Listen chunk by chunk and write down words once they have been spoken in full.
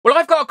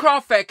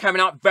craft fair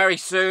coming up very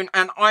soon,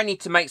 and I need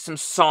to make some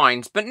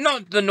signs, but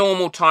not the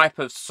normal type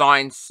of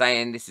signs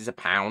saying this is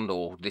 £1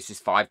 or this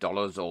is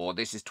 $5 or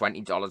this is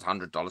 $20,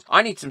 $100.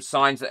 I need some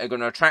signs that are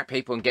going to attract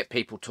people and get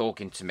people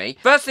talking to me.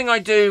 First thing I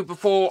do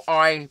before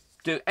I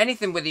do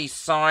anything with these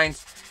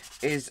signs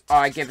is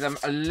I give them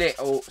a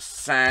little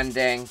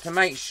sanding to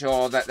make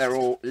sure that they're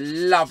all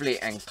lovely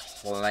and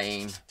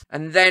clean.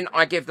 And then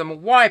I give them a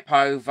wipe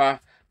over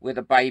with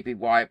a baby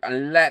wipe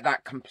and let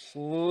that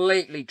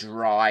completely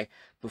dry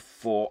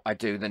before I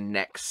do the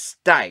next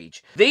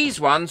stage.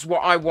 These ones,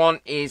 what I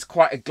want is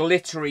quite a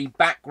glittery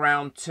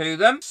background to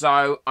them,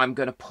 so I'm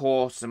going to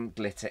pour some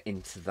glitter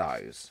into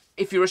those.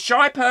 If you're a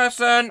shy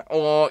person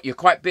or you're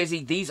quite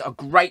busy, these are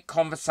great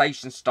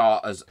conversation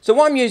starters. So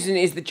what I'm using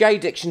is the J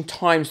Diction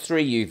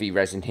 ×3 UV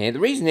resin here. The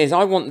reason is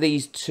I want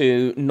these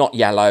to not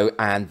yellow,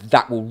 and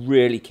that will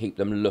really keep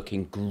them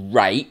looking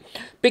great.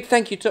 Big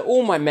thank you to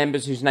all my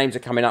members whose names are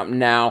coming up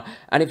now.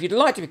 And if you'd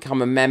like to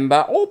become a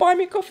member or buy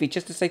me a coffee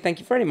just to say thank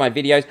you for any of my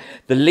videos,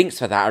 the links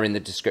for that are in the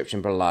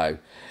description below.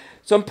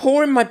 So I'm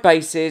pouring my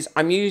bases.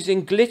 I'm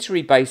using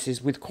glittery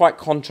bases with quite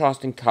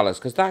contrasting colours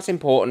because that's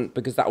important,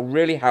 because that will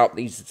really help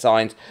these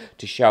signs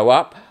to show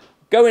up.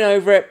 Going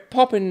over it,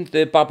 popping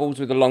the bubbles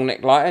with a long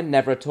neck lighter,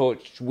 never a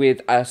torch with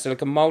a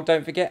silicone mould,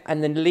 don't forget,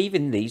 and then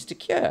leaving these to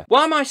cure.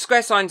 While my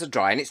square signs are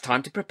drying, it's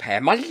time to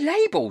prepare my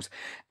labels.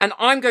 And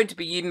I'm going to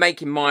be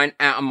making mine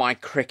out of my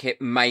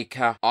Cricut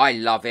Maker. I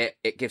love it.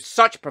 It gives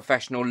such a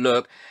professional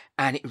look,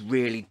 and it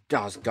really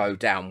does go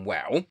down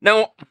well.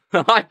 Now,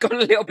 I've gone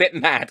a little bit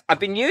mad. I've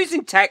been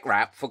using Tech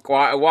Wrap for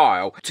quite a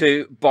while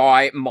to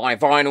buy my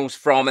vinyls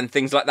from and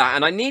things like that,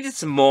 and I needed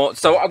some more,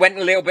 so I went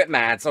a little bit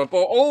mad. So I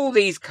bought all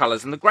these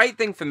colours, and the great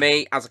thing for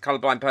me as a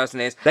colourblind person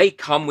is they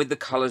come with the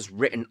colours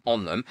written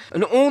on them,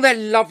 and all their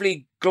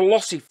lovely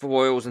glossy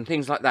foils and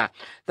things like that,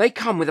 they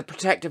come with a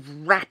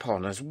protective wrap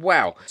on as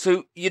well,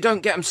 so you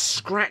don't get them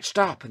scratched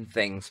up and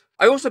things.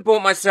 I also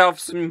bought myself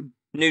some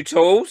new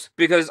tools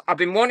because I've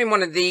been wanting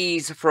one of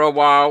these for a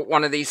while,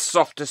 one of these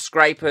softer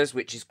scrapers,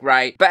 which is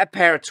great, better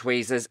pair of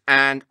tweezers,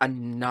 and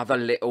another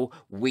little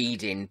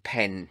weeding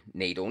pen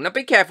needle. Now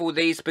be careful with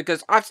these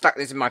because I've stuck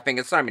this in my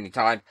finger so many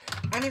times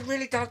and it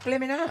really does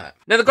blimmin' hurt.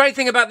 Now the great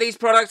thing about these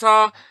products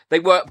are they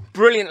work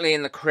brilliantly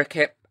in the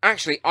Cricut.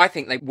 Actually, I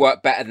think they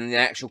work better than the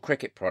actual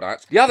Cricut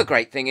products. The other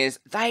great thing is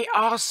they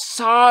are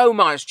so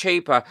much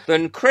cheaper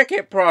than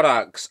Cricut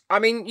products. I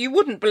mean, you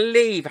wouldn't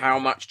believe how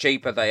much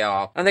cheaper they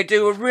are. And they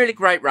do a really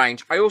great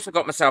range. I also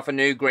got myself a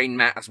new green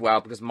mat as well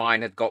because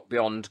mine had got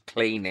beyond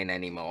cleaning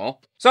anymore.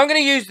 So I'm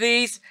going to use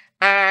these,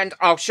 and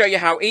I'll show you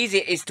how easy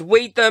it is to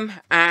weed them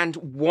and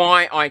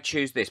why I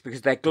choose this,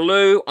 because their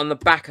glue on the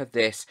back of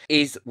this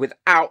is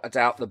without a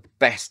doubt the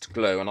best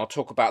glue, and I'll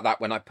talk about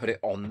that when I put it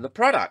on the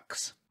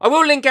products. I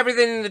will link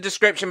everything in the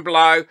description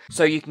below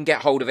so you can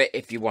get hold of it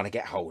if you want to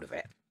get hold of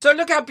it. So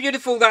look how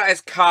beautiful that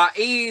is cut,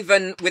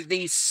 even with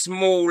these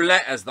small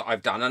letters that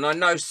I've done. And I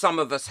know some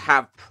of us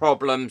have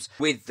problems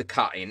with the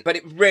cutting, but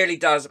it really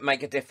does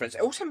make a difference.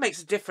 It also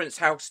makes a difference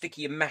how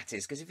sticky your mat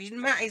is, because if your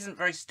mat isn't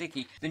very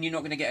sticky, then you're not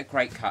going to get a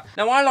great cut.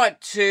 Now, I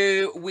like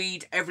to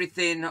weed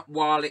everything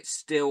while it's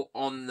still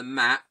on the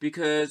mat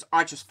because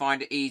I just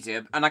find it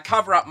easier. And I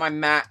cover up my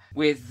mat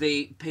with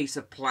the piece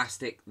of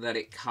plastic that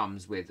it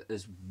comes with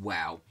as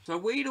well. So I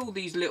weed all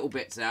these little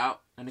bits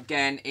out. And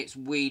again, it's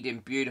weeding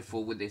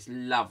beautiful with this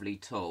lovely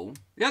tool.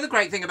 The other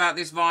great thing about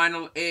this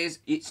vinyl is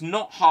it's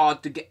not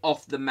hard to get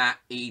off the mat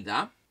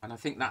either. And I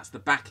think that's the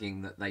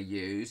backing that they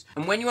use.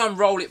 And when you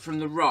unroll it from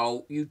the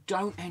roll, you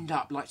don't end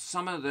up like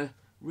some of the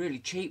really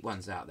cheap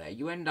ones out there.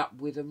 You end up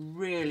with a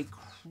really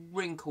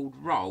wrinkled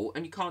roll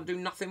and you can't do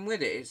nothing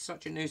with it. It's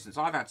such a nuisance.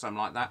 I've had some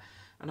like that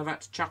and I've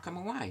had to chuck them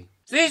away.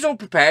 So these are all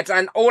prepared,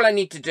 and all I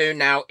need to do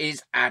now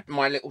is add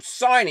my little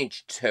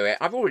signage to it.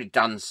 I've already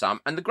done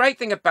some, and the great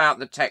thing about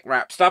the Tech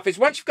Wrap stuff is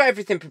once you've got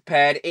everything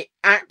prepared, it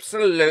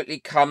absolutely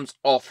comes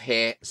off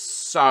here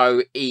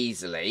so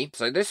easily.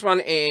 So this one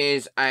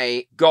is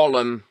a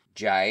Gollum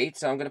Jade,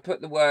 so I'm going to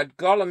put the word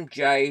Gollum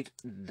Jade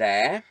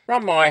there.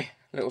 Run my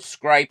little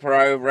scraper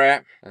over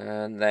it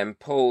and then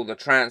pull the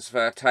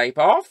transfer tape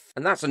off,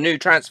 and that's a new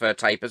transfer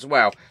tape as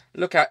well.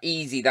 Look how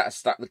easy that's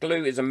stuck. The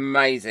glue is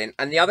amazing,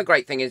 and the other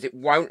great thing is it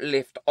won't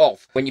lift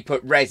off when you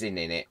put resin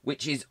in it,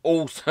 which is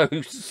also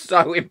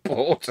so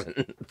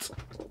important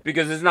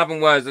because there's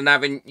nothing worse than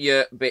having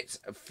your bits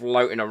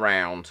floating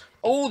around.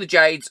 All the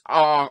jades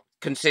are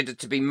considered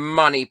to be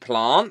money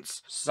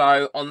plants,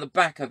 so on the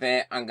back of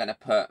it I'm going to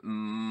put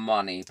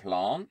money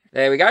plant.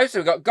 There we go. So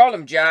we've got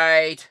Gollum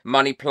Jade,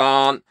 money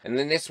plant, and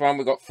then this one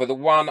we've got for the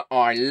one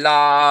I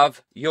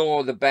love,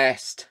 you're the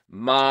best,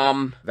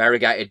 mum,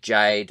 variegated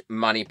jade,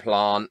 money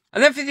plant.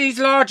 And then for these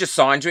larger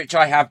signs, which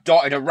I have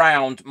dotted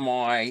around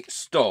my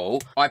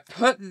stall, I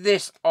put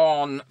this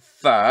on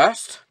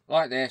first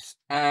like this,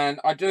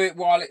 and I do it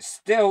while it's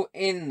still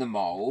in the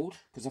mould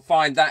because I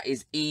find that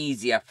is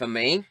easier for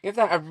me. Give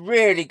that a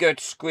really good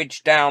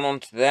squidge down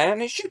onto there,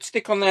 and it should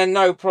stick on there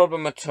no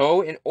problem at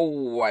all. It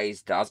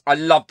always does. I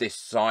love this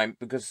sign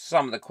because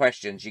some of the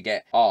questions you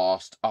get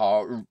asked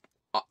are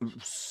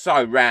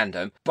so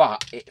random,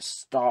 but it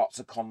starts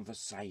a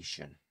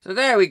conversation. So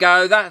there we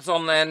go, that's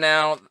on there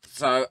now.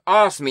 So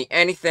ask me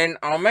anything.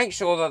 I'll make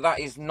sure that that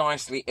is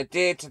nicely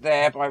adhered to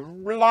there by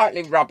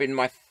lightly rubbing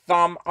my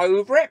thumb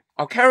over it.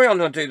 I'll carry on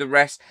and do the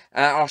rest,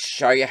 and I'll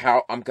show you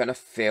how I'm going to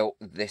fill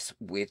this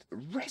with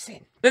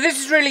resin. Now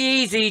this is really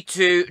easy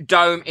to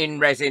dome in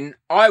resin.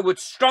 I would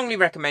strongly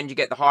recommend you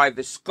get the high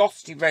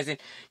viscosity resin.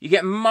 You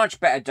get much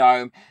better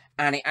dome,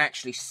 and it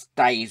actually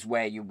stays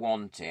where you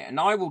want it. And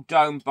I will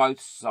dome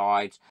both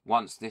sides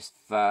once this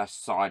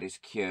first side is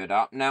cured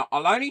up. Now,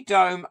 I'll only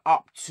dome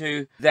up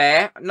to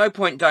there. No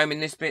point doming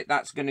this bit.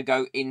 That's going to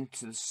go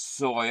into the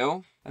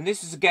soil. And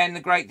this is, again,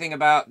 the great thing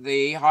about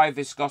the high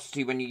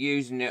viscosity when you're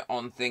using it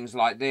on things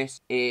like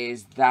this,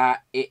 is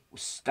that it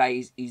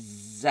stays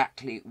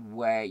exactly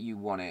where you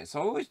want it. So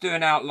I always do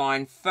an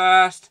outline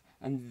first,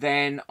 and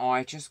then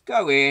I just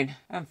go in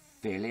and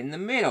fill in the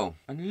middle.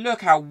 And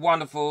look how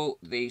wonderful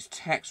these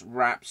text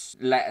wraps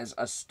letters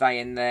are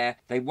staying there.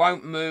 They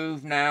won't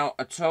move now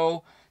at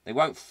all. They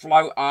won't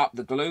float up.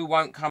 The glue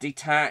won't come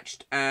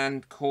detached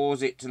and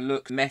cause it to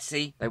look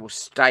messy. They will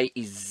stay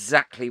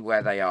exactly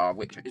where they are,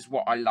 which is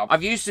what I love.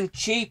 I've used some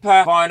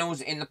cheaper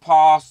vinyls in the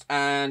past,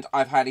 and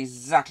I've had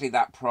exactly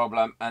that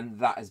problem, and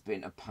that has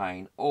been a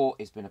pain, or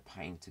it's been a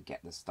pain to get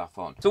the stuff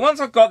on. So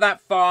once I've got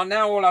that far,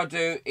 now all I'll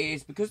do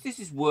is, because this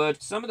is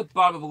wood, some of the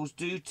bubbles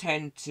do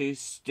tend to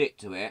stick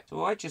to it.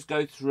 So I just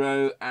go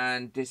through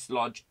and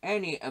dislodge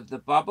any of the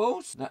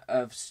bubbles that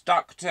have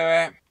stuck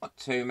to it. Not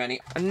too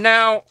many. And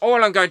now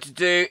all I'm going to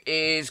do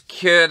is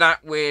cure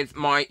that with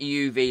my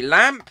UV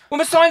lamp. Well,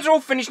 my signs are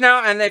all finished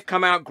now, and they've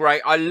come out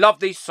great. I love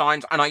these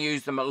signs, and I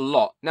use them a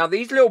lot. Now,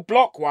 these little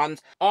block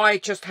ones, I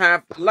just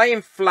have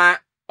laying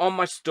flat on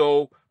my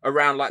stool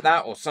around like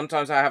that, or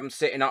sometimes I have them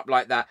sitting up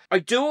like that. I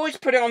do always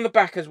put it on the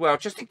back as well,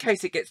 just in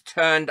case it gets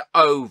turned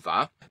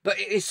over. But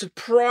it is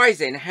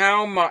surprising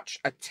how much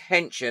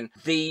attention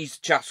these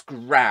just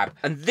grab.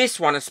 And this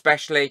one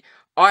especially,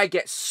 I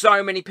get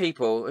so many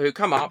people who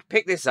come up,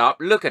 pick this up,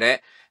 look at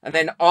it, and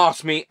then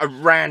ask me a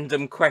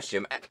random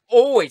question. It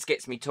always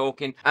gets me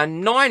talking,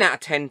 and 9 out of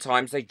 10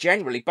 times they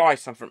generally buy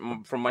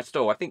something from my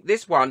store. I think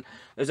this one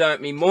has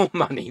earned me more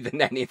money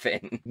than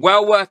anything.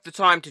 Well worth the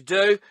time to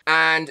do,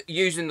 and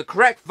using the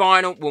correct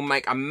vinyl will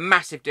make a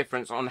massive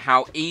difference on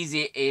how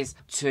easy it is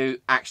to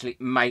actually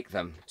make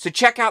them. So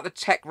check out the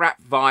Tech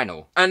Wrap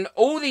vinyl. And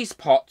all these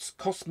pots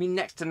cost me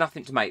next to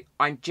nothing to make.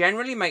 I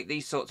generally make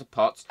these sorts of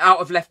pots out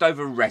of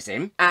leftover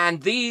resin,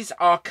 and these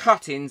are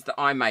cuttings that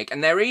I make,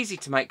 and they're easy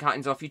to make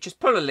cuttings off. You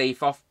just pull a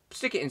leaf off,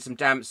 stick it in some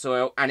damp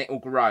soil, and it will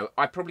grow.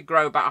 I probably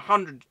grow about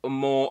 100 or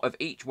more of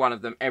each one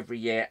of them every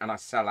year, and I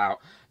sell out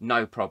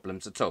no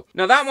problems at all.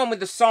 Now that one with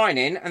the sign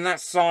in, and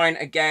that sign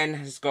again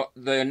has got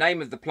the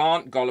name of the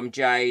plant, Gollum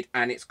Jade,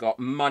 and it's got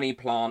money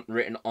plant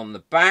written on the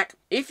back.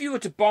 If you were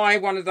to buy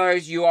one of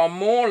those, you are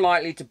more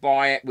likely to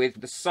buy it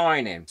with the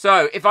sign in.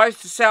 So if I was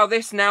to sell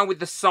this now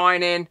with the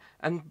sign in,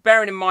 and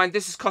bearing in mind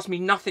this has cost me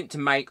nothing to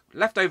make,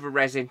 leftover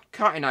resin,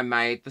 cutting I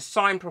made, the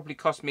sign probably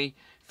cost me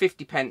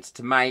 50 pence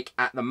to make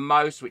at the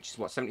most, which is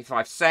what,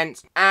 75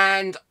 cents,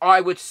 and I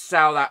would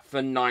sell that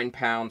for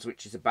 £9,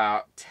 which is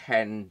about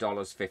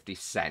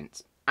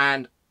 $10.50,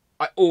 and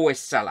I always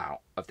sell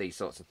out of these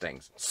sorts of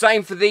things.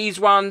 Same for these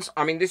ones.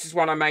 I mean, this is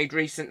one I made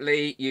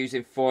recently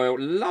using foil.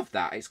 Love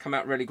that. It's come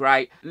out really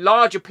great.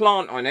 Larger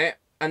plant on it,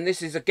 and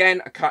this is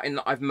again a cutting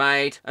that I've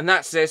made, and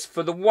that says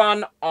for the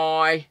one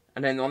eye,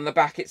 and then on the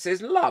back it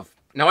says love.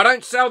 Now, I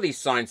don't sell these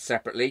signs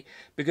separately,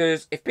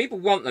 because if people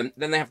want them,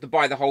 then they have to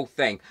buy the whole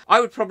thing. I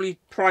would probably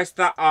price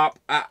that up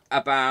at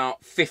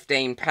about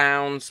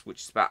 £15,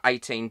 which is about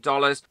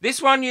 $18.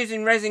 This one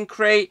using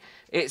Resincrete,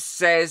 it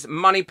says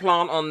money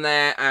plant on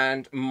there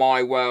and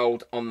my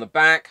world on the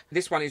back.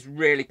 This one is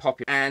really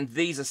popular, and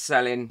these are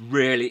selling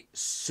really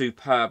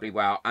superbly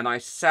well. And I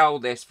sell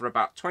this for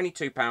about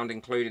 £22,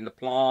 including the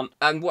plant.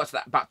 And what's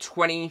that, about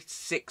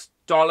 $26?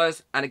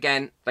 And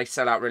again, they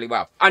sell out really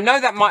well. I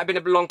know that might have been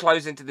a long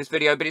close into this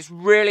video, but it's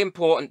really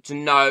important to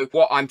know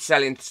what I'm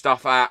selling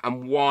stuff at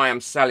and why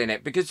I'm selling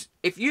it, because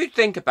if you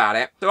think about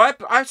it, so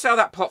I sell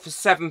that pot for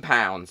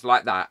 £7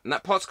 like that, and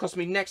that pot's cost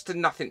me next to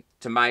nothing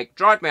to make.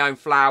 Dried my own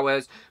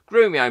flowers,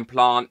 grew my own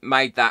plant,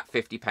 made that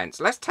 50 pence.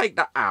 Let's take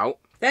that out.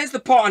 There's the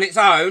pot on its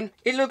own.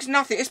 It looks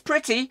nothing. It's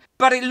pretty,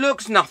 but it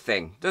looks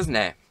nothing, doesn't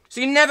it? So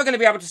you're never going to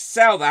be able to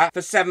sell that for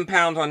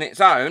 £7 on its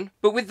own.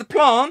 But with the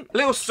plant, a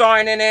little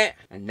sign in it,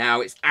 and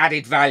now it's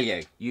added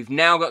value. You've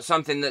now got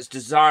something that's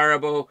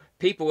desirable,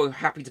 people are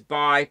happy to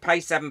buy, pay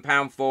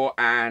 £7 for,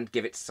 and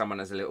give it to someone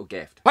as a little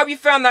gift. Hope you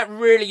found that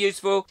really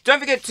useful.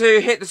 Don't forget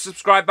to hit the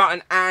subscribe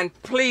button, and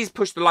please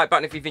push the like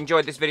button if you've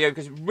enjoyed this video,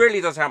 because it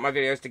really does help my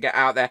videos to get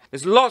out there.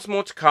 There's lots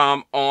more to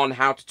come on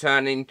how to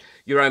turn in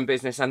your own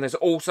business, and there's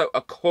also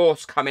a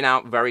course coming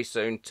out very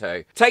soon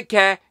too. Take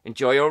care,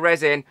 enjoy your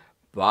resin.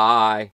 Bye.